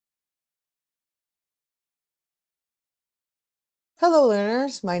Hello,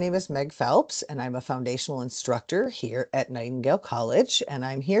 learners. My name is Meg Phelps, and I'm a foundational instructor here at Nightingale College. And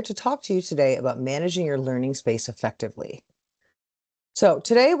I'm here to talk to you today about managing your learning space effectively. So,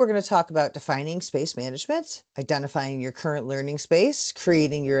 today we're going to talk about defining space management, identifying your current learning space,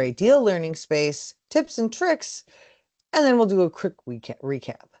 creating your ideal learning space, tips and tricks, and then we'll do a quick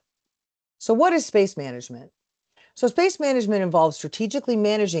recap. So, what is space management? So space management involves strategically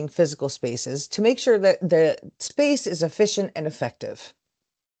managing physical spaces to make sure that the space is efficient and effective.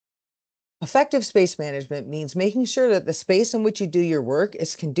 Effective space management means making sure that the space in which you do your work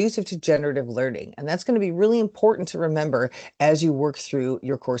is conducive to generative learning. And that's going to be really important to remember as you work through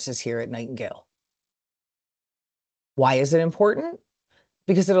your courses here at Nightingale. Why is it important?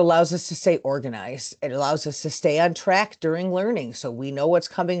 Because it allows us to stay organized. It allows us to stay on track during learning. So we know what's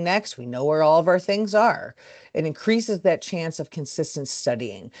coming next. We know where all of our things are. It increases that chance of consistent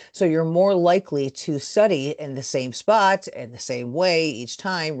studying. So you're more likely to study in the same spot and the same way each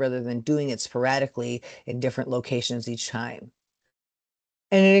time rather than doing it sporadically in different locations each time.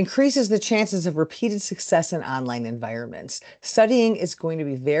 And it increases the chances of repeated success in online environments. Studying is going to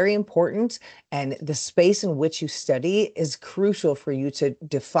be very important, and the space in which you study is crucial for you to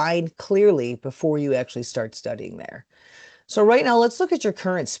define clearly before you actually start studying there. So, right now, let's look at your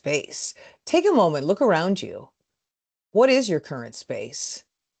current space. Take a moment, look around you. What is your current space?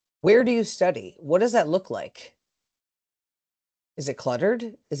 Where do you study? What does that look like? Is it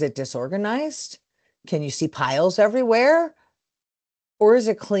cluttered? Is it disorganized? Can you see piles everywhere? Or is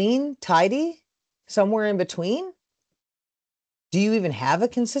it clean, tidy, somewhere in between? Do you even have a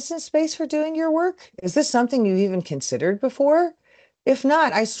consistent space for doing your work? Is this something you've even considered before? If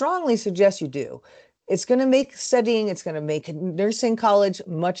not, I strongly suggest you do. It's going to make studying, it's going to make nursing college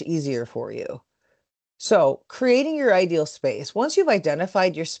much easier for you. So, creating your ideal space. Once you've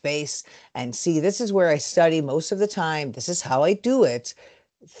identified your space and see this is where I study most of the time, this is how I do it,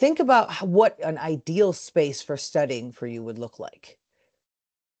 think about what an ideal space for studying for you would look like.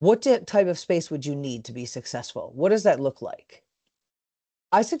 What type of space would you need to be successful? What does that look like?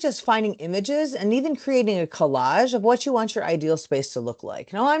 I suggest finding images and even creating a collage of what you want your ideal space to look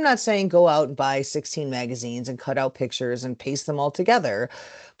like. Now, I'm not saying go out and buy 16 magazines and cut out pictures and paste them all together,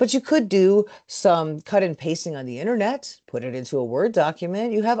 but you could do some cut and pasting on the internet, put it into a Word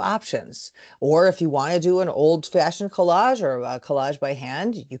document. You have options. Or if you want to do an old-fashioned collage or a collage by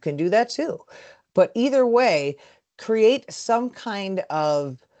hand, you can do that too. But either way, create some kind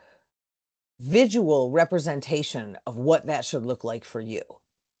of visual representation of what that should look like for you.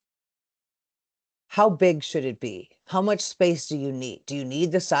 How big should it be? How much space do you need? Do you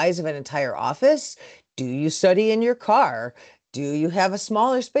need the size of an entire office? Do you study in your car? Do you have a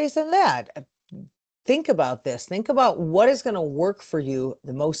smaller space than that? Think about this. Think about what is going to work for you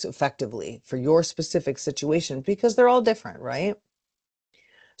the most effectively for your specific situation because they're all different, right?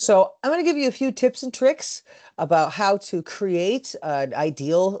 So I'm going to give you a few tips and tricks about how to create an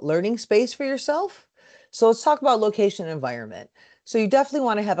ideal learning space for yourself. So let's talk about location and environment. So you definitely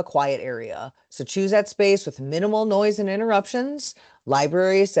want to have a quiet area. So choose that space with minimal noise and interruptions.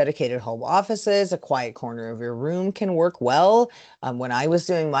 Libraries, dedicated home offices, a quiet corner of your room can work well. When I was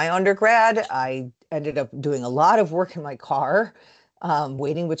doing my undergrad, I ended up doing a lot of work in my car,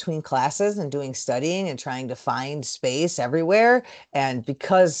 waiting between classes and doing studying and trying to find space everywhere. And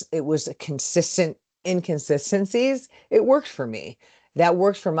because it was a consistent inconsistencies, it worked for me. That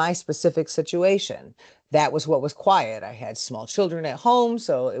worked for my specific situation. That was what was quiet. I had small children at home,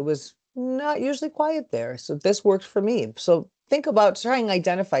 so it was not usually quiet there. So this worked for me. So think about trying to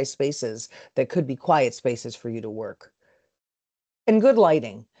identify spaces that could be quiet spaces for you to work. And good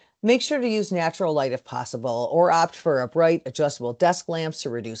lighting. Make sure to use natural light if possible, or opt for a bright adjustable desk lamps to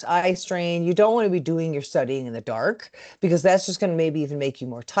reduce eye strain. You don't want to be doing your studying in the dark because that's just going to maybe even make you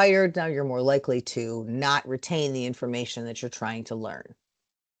more tired. Now you're more likely to not retain the information that you're trying to learn.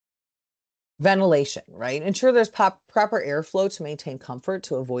 Ventilation, right? Ensure there's proper airflow to maintain comfort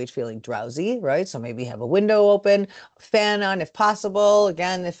to avoid feeling drowsy, right? So maybe have a window open, fan on if possible.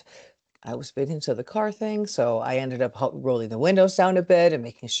 Again, if I was big into the car thing, so I ended up rolling the windows down a bit and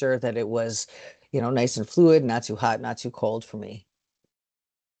making sure that it was, nice and fluid, not too hot, not too cold for me.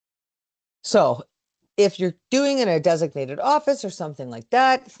 So if you're doing in a designated office or something like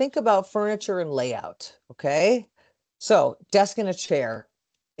that, think about furniture and layout, okay? So desk and a chair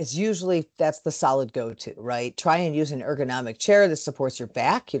is usually that's the solid go-to, right? Try and use an ergonomic chair that supports your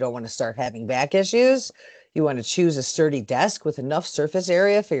back. You don't want to start having back issues. You want to choose a sturdy desk with enough surface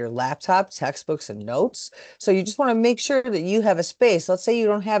area for your laptop, textbooks, and notes. So you just want to make sure that you have a space. Let's say you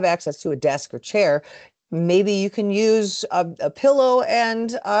don't have access to a desk or chair. Maybe you can use a pillow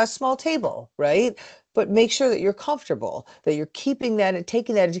and a small table, right? but make sure that you're comfortable, that you're keeping that and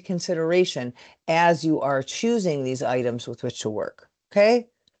taking that into consideration as you are choosing these items with which to work. Okay.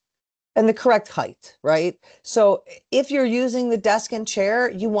 And the correct height, right? So if you're using the desk and chair,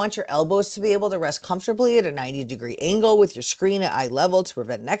 you want your elbows to be able to rest comfortably at a 90-degree angle with your screen at eye level to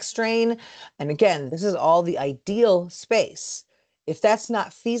prevent neck strain. And again, this is all the ideal space. If that's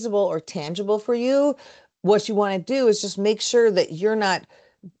not feasible or tangible for you, what you want to do is just make sure that you're not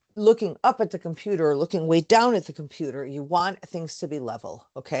looking up at the computer or looking way down at the computer. You want things to be level,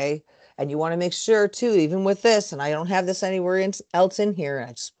 okay? And you want to make sure too, even with this, and I don't have this anywhere else in here,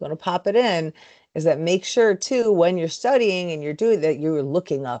 I just want to pop it in, is that make sure too, when you're studying and you're doing that, you're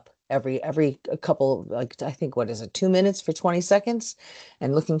looking up every a couple, like I think, what is it, 2 minutes for 20 seconds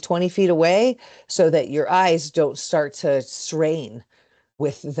and looking 20 feet away so that your eyes don't start to strain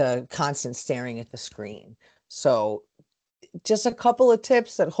with the constant staring at the screen. So just a couple of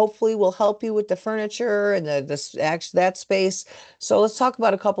tips that hopefully will help you with the furniture and that space. So let's talk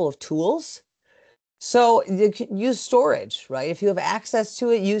about a couple of tools. So you can use storage, right? If you have access to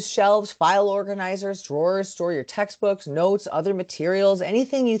it, use shelves, file organizers, drawers, store your textbooks, notes, other materials,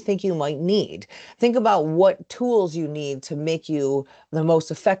 anything you think you might need. Think about what tools you need to make you the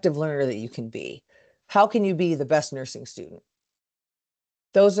most effective learner that you can be. How can you be the best nursing student?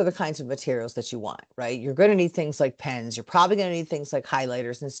 Those are the kinds of materials that you want, right? You're going to need things like pens. You're probably going to need things like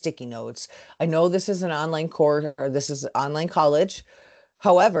highlighters and sticky notes. I know this is an online course or this is online college.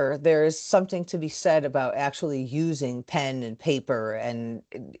 However, there is something to be said about actually using pen and paper and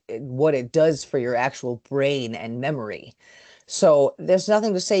what it does for your actual brain and memory. So there's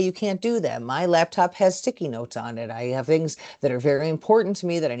nothing to say you can't do that. My laptop has sticky notes on it. I have things that are very important to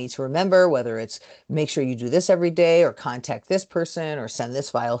me that I need to remember, whether it's make sure you do this every day or contact this person or send this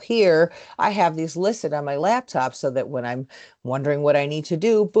file here. I have these listed on my laptop so that when I'm wondering what I need to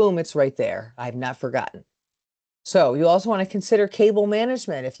do, boom, it's right there. I've not forgotten. So you also want to consider cable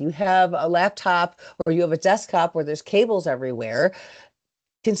management. If you have a laptop or you have a desktop where there's cables everywhere,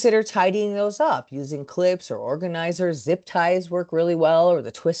 consider tidying those up using clips or organizers. Zip ties work really well, or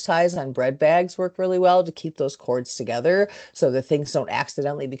the twist ties on bread bags work really well to keep those cords together so that things don't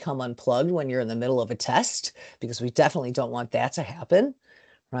accidentally become unplugged when you're in the middle of a test, because we definitely don't want that to happen.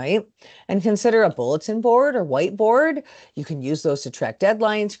 Right? And consider a bulletin board or whiteboard. You can use those to track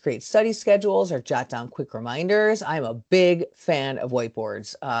deadlines, create study schedules, or jot down quick reminders. I'm a big fan of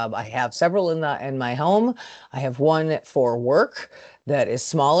whiteboards. I have several in my home. I have one for work that is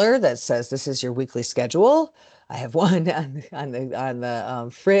smaller that says this is your weekly schedule. I have one on the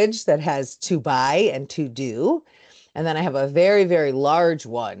fridge that has to buy and to do. And then I have a very, very large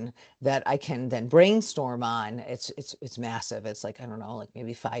one that I can then brainstorm on. It's massive. It's like, I don't know, like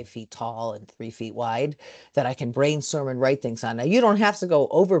maybe 5 feet tall and 3 feet wide that I can brainstorm and write things on. Now you don't have to go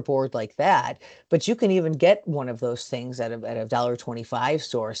overboard like that, but you can even get one of those things at a $1.25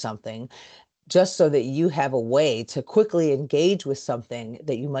 store or something, just so that you have a way to quickly engage with something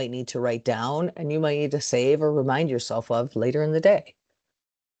that you might need to write down and you might need to save or remind yourself of later in the day.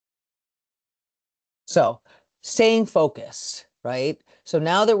 So staying focused, right? So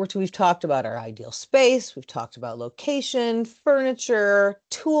now that we've talked about our ideal space, we've talked about location, furniture,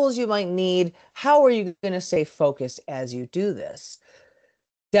 tools you might need, how are you going to stay focused as you do this?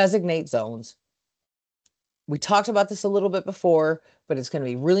 Designate zones. We talked about this a little bit before, but it's going to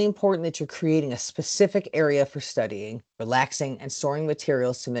be really important that you're creating a specific area for studying, relaxing, and storing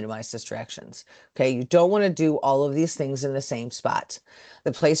materials to minimize distractions. Okay, you don't want to do all of these things in the same spot.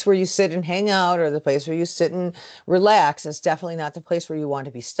 The place where you sit and hang out or the place where you sit and relax is definitely not the place where you want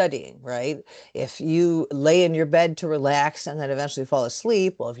to be studying, right? If you lay in your bed to relax and then eventually fall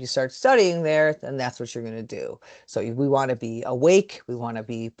asleep, well, if you start studying there, then that's what you're going to do. So we want to be awake, we want to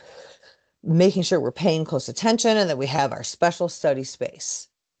be making sure we're paying close attention and that we have our special study space.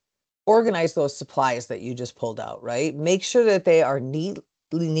 Organize those supplies that you just pulled out, right? Make sure that they are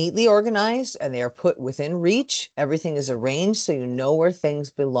neatly organized and they are put within reach. Everything is arranged so you know where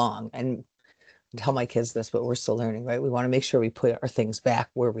things belong. And I tell my kids this, but we're still learning, right? We want to make sure we put our things back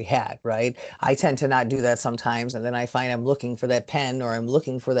where we had, right? I tend to not do that sometimes, and then I find I'm looking for that pen or I'm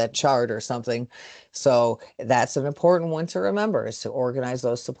looking for that chart or something. So that's an important one to remember, is to organize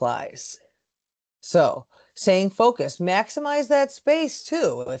those supplies. So staying focused, maximize that space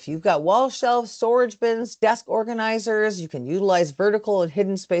too. If you've got wall shelves, storage bins, desk organizers, you can utilize vertical and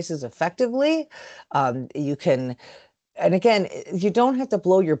hidden spaces effectively. You can, and again, you don't have to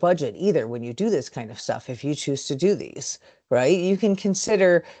blow your budget either when you do this kind of stuff if you choose to do these, right? You can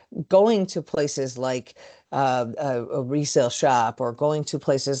consider going to places like a resale shop, or going to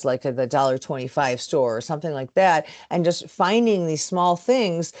places like the $1.25 store or something like that, and just finding these small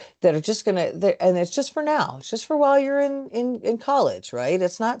things that are just gonna, and it's just for now. It's just for while you're in college, right?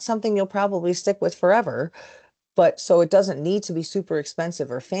 It's not something you'll probably stick with forever. But so it doesn't need to be super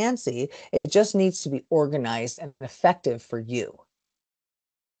expensive or fancy. It just needs to be organized and effective for you.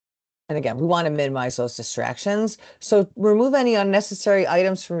 And again, we want to minimize those distractions. So remove any unnecessary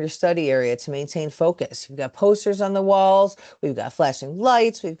items from your study area to maintain focus. You've got posters on the walls, we've got flashing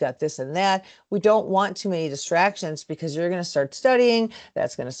lights, we've got this and that. We don't want too many distractions because you're going to start studying.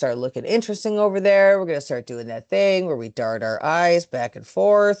 That's going to start looking interesting over there. We're going to start doing that thing where we dart our eyes back and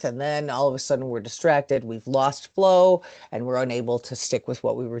forth. And then all of a sudden we're distracted. We've lost flow and we're unable to stick with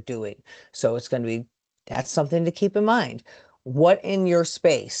what we were doing. So it's going to be, that's something to keep in mind. What in your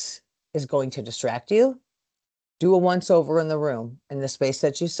space is going to distract you? Do a once over in the room, in the space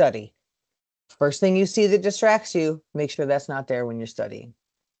that you study. First thing you see that distracts you, make sure that's not there when you're studying.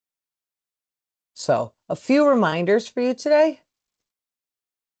 So, a few reminders for you today.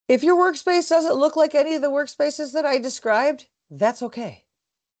 If your workspace doesn't look like any of the workspaces that I described, that's okay,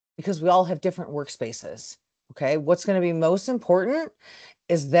 because we all have different workspaces. Okay, what's going to be most important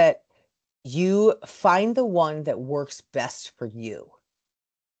is that you find the one that works best for you.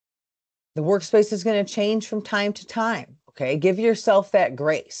 The workspace is going to change from time to time. Okay, give yourself that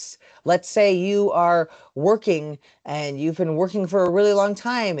grace. Let's say you are working and you've been working for a really long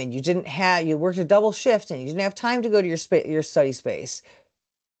time and you worked a double shift and you didn't have time to go to your study space.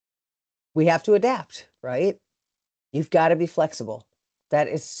 We have to adapt, right? You've got to be flexible. That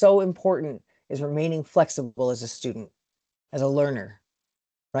is so important, is remaining flexible as a student, as a learner,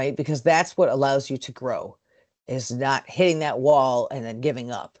 right? Because that's what allows you to grow, is not hitting that wall and then giving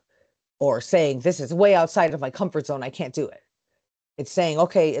up, or saying, this is way outside of my comfort zone, I can't do it. It's saying,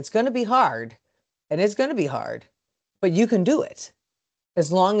 okay, it's going to be hard, and it's going to be hard, but you can do it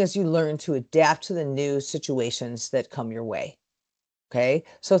as long as you learn to adapt to the new situations that come your way. Okay,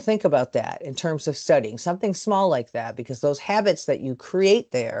 so think about that in terms of studying, something small like that, because those habits that you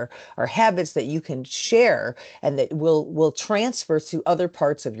create there are habits that you can share and that will transfer to other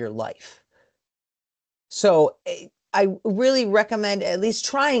parts of your life. So I really recommend at least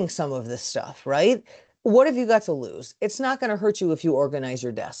trying some of this stuff, right? What have you got to lose? It's not going to hurt you if you organize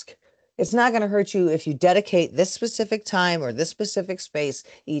your desk. It's not going to hurt you if you dedicate this specific time or this specific space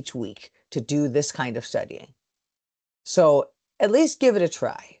each week to do this kind of studying. So at least give it a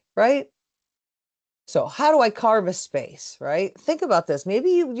try, right? So how do I carve a space, right? Think about this.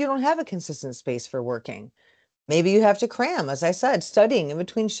 Maybe you don't have a consistent space for working. Maybe you have to cram, as I said, studying in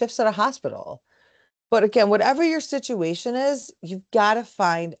between shifts at a hospital. But again, whatever your situation is, you've got to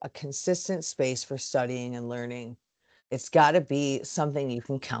find a consistent space for studying and learning. It's got to be something you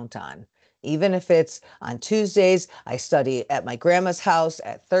can count on. Even if it's on Tuesdays, I study at my grandma's house.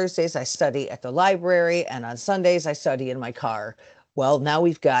 At Thursdays, I study at the library. And on Sundays, I study in my car. Well, now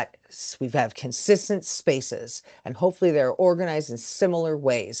we've consistent spaces, and hopefully they're organized in similar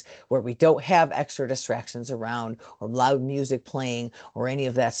ways where we don't have extra distractions around or loud music playing or any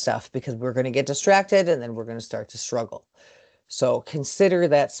of that stuff, because we're going to get distracted and then we're going to start to struggle. So consider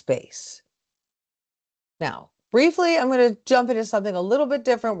that space. Now, briefly, I'm going to jump into something a little bit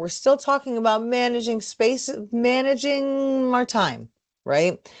different. We're still talking about managing space, managing our time,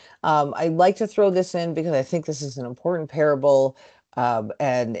 right? I like to throw this in because I think this is an important parable,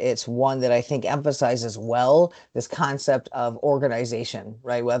 and it's one that I think emphasizes well this concept of organization,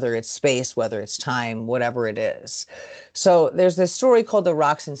 right? Whether it's space, whether it's time, whatever it is. So there's this story called The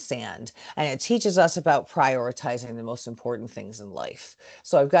Rocks and Sand, and it teaches us about prioritizing the most important things in life.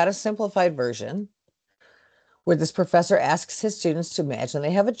 So I've got a simplified version where this professor asks his students to imagine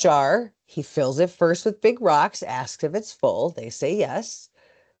they have a jar. He fills it first with big rocks, asks if it's full. They say yes.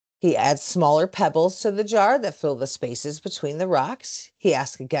 He adds smaller pebbles to the jar that fill the spaces between the rocks. He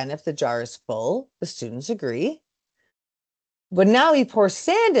asks again if the jar is full. The students agree. But now he pours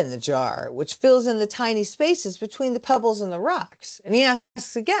sand in the jar, which fills in the tiny spaces between the pebbles and the rocks. And he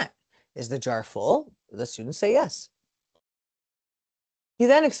asks again, is the jar full? The students say yes. He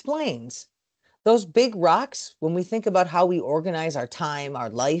then explains, those big rocks, when we think about how we organize our time, our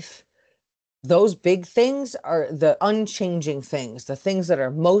life, those big things are the unchanging things, the things that are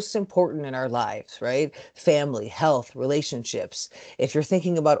most important in our lives, right? Family, health, relationships. If you're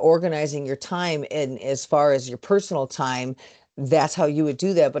thinking about organizing your time in as far as your personal time, that's how you would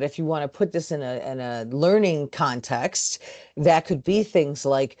do that. But if you want to put this in a learning context, that could be things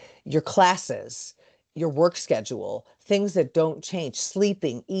like your classes, your work schedule, things that don't change,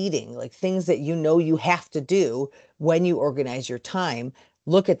 sleeping, eating, like things that you know you have to do when you organize your time.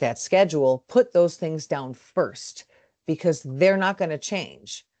 look at that schedule, put those things down first because they're not going to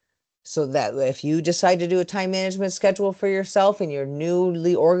change. So that if you decide to do a time management schedule for yourself in your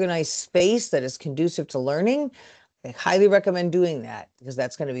newly organized space that is conducive to learning, I highly recommend doing that because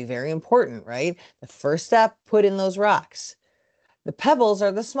that's going to be very important, right? The first step, put in those rocks. The pebbles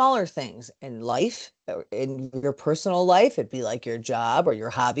are the smaller things in life, in your personal life. It'd be like your job or your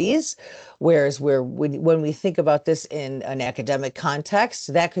hobbies. Whereas when we think about this in an academic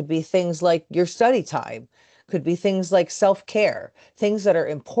context, that could be things like your study time, could be things like self-care, things that are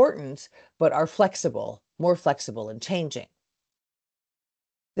important but are flexible, more flexible and changing.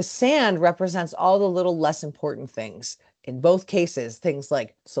 The sand represents all the little less important things. In both cases, things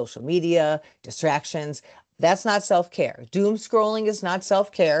like social media, distractions, that's not self-care. Doom scrolling is not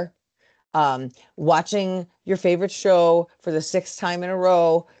self-care. Watching your favorite show for the sixth time in a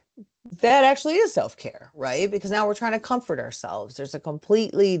row, that actually is self-care, right? Because now we're trying to comfort ourselves. There's a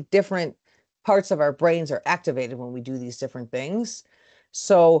completely different parts of our brains are activated when we do these different things.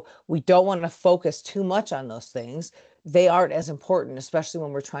 So we don't want to focus too much on those things. They aren't as important, especially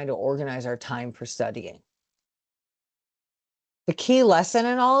when we're trying to organize our time for studying. The key lesson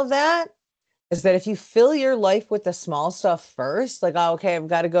in all of that is that if you fill your life with the small stuff first, like, oh, okay, I've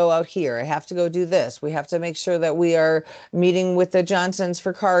got to go out here. I have to go do this. We have to make sure that we are meeting with the Johnsons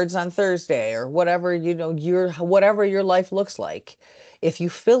for cards on Thursday or whatever, whatever your life looks like. If you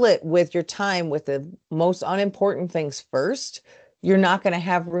fill it with your time with the most unimportant things first, you're not going to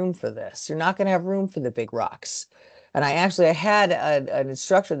have room for this. You're not going to have room for the big rocks. And I had an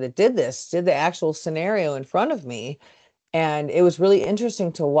instructor that did this, did the actual scenario in front of me, and it was really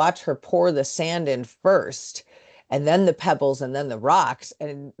interesting to watch her pour the sand in first, and then the pebbles, and then the rocks.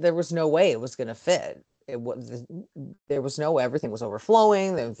 And there was no way it was going to fit. There was no, everything was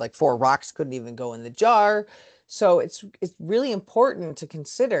overflowing. There was like 4 rocks couldn't even go in the jar. So it's really important to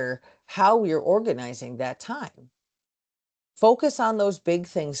consider how we are organizing that time. Focus on those big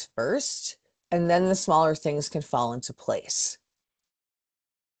things first, and then the smaller things can fall into place.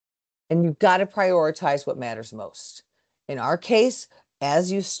 And you've got to prioritize what matters most. In our case,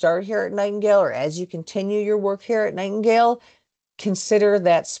 as you start here at Nightingale or as you continue your work here at Nightingale, consider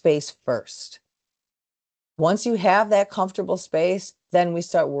that space first. Once you have that comfortable space, then we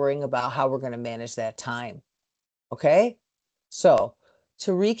start worrying about how we're going to manage that time. Okay? So,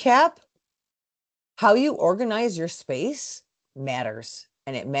 to recap, how you organize your space matters,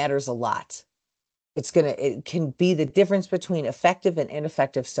 and it matters a lot. It can be the difference between effective and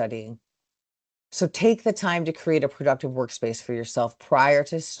ineffective studying. So take the time to create a productive workspace for yourself prior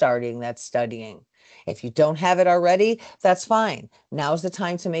to starting that studying. If you don't have it already, that's fine. Now's the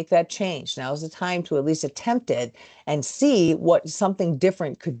time to make that change. Now's the time to at least attempt it and see what something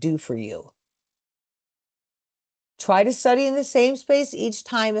different could do for you. Try to study in the same space each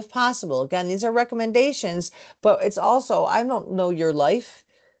time if possible. Again, these are recommendations, but it's also, I don't know your life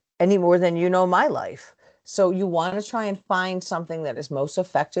any more than you know my life. So you want to try and find something that is most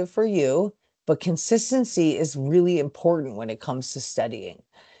effective for you, but consistency is really important when it comes to studying.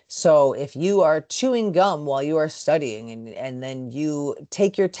 So if you are chewing gum while you are studying and then you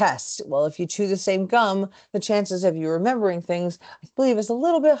take your test, well, if you chew the same gum, the chances of you remembering things, I believe, is a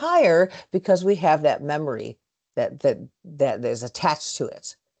little bit higher because we have that memory that is attached to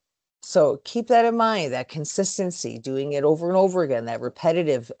it. So keep that in mind, that consistency, doing it over and over again, that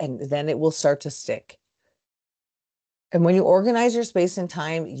repetitive, and then it will start to stick. And when you organize your space and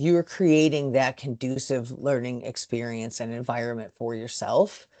time, you're creating that conducive learning experience and environment for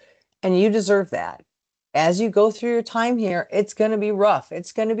yourself, and you deserve that. As you go through your time here, it's going to be rough.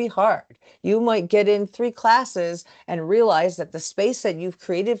 It's going to be hard. You might get in 3 classes and realize that the space that you've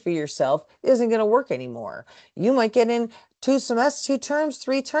created for yourself isn't going to work anymore. You might get in 2 semesters, 2 terms,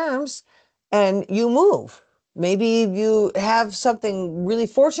 3 terms, and you move. Maybe you have something really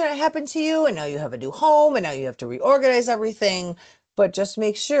fortunate happen to you, and now you have a new home, and now you have to reorganize everything. But just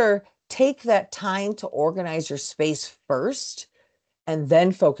make sure, take that time to organize your space first, and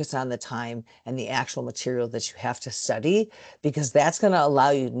then focus on the time and the actual material that you have to study, because that's going to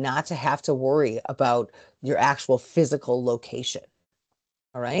allow you not to have to worry about your actual physical location.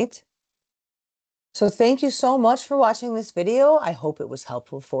 All right. So thank you so much for watching this video. I hope it was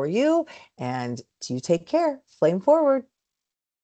helpful for you, and you take care. Flame forward.